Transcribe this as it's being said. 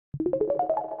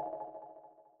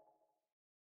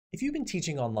If you've been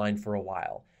teaching online for a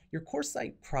while, your course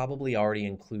site probably already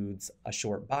includes a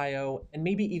short bio and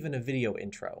maybe even a video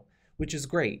intro, which is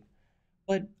great.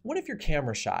 But what if you're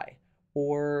camera shy?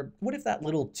 Or what if that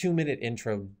little 2-minute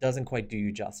intro doesn't quite do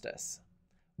you justice?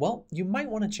 Well, you might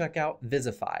want to check out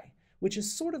Vizify, which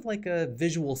is sort of like a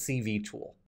visual CV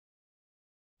tool.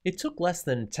 It took less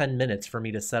than 10 minutes for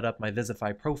me to set up my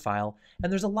Vizify profile,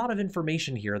 and there's a lot of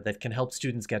information here that can help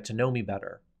students get to know me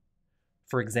better.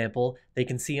 For example, they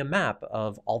can see a map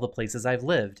of all the places I've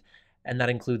lived, and that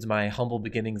includes my humble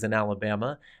beginnings in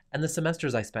Alabama and the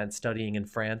semesters I spent studying in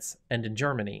France and in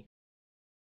Germany.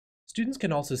 Students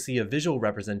can also see a visual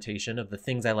representation of the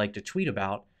things I like to tweet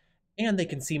about, and they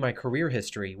can see my career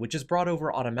history, which is brought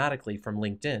over automatically from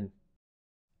LinkedIn.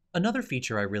 Another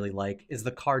feature I really like is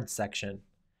the cards section.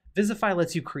 Vizify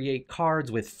lets you create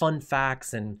cards with fun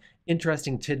facts and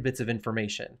interesting tidbits of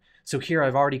information. So here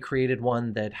I've already created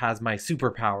one that has my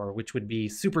superpower, which would be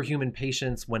superhuman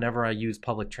patience whenever I use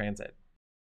public transit.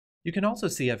 You can also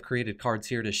see I've created cards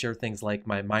here to share things like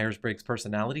my Myers-Briggs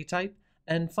personality type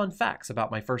and fun facts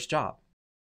about my first job.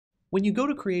 When you go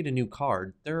to create a new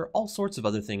card, there are all sorts of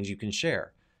other things you can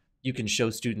share. You can show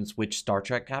students which Star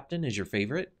Trek captain is your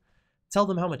favorite, tell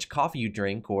them how much coffee you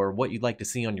drink or what you'd like to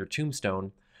see on your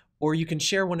tombstone, or you can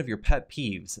share one of your pet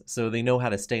peeves so they know how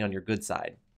to stay on your good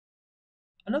side.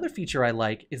 Another feature I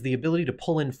like is the ability to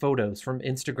pull in photos from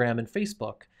Instagram and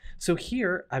Facebook. So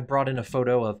here I've brought in a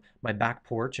photo of my back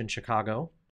porch in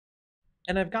Chicago,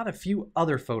 and I've got a few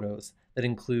other photos that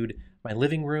include my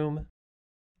living room,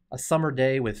 a summer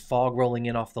day with fog rolling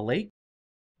in off the lake,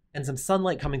 and some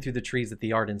sunlight coming through the trees at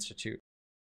the Art Institute.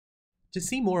 To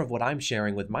see more of what I'm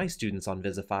sharing with my students on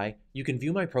Vizify, you can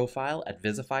view my profile at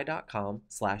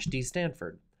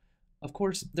vizify.com/dstanford. Of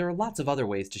course, there are lots of other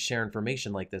ways to share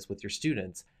information like this with your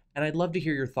students, and I'd love to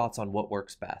hear your thoughts on what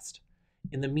works best.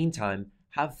 In the meantime,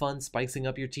 have fun spicing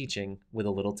up your teaching with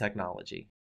a little technology.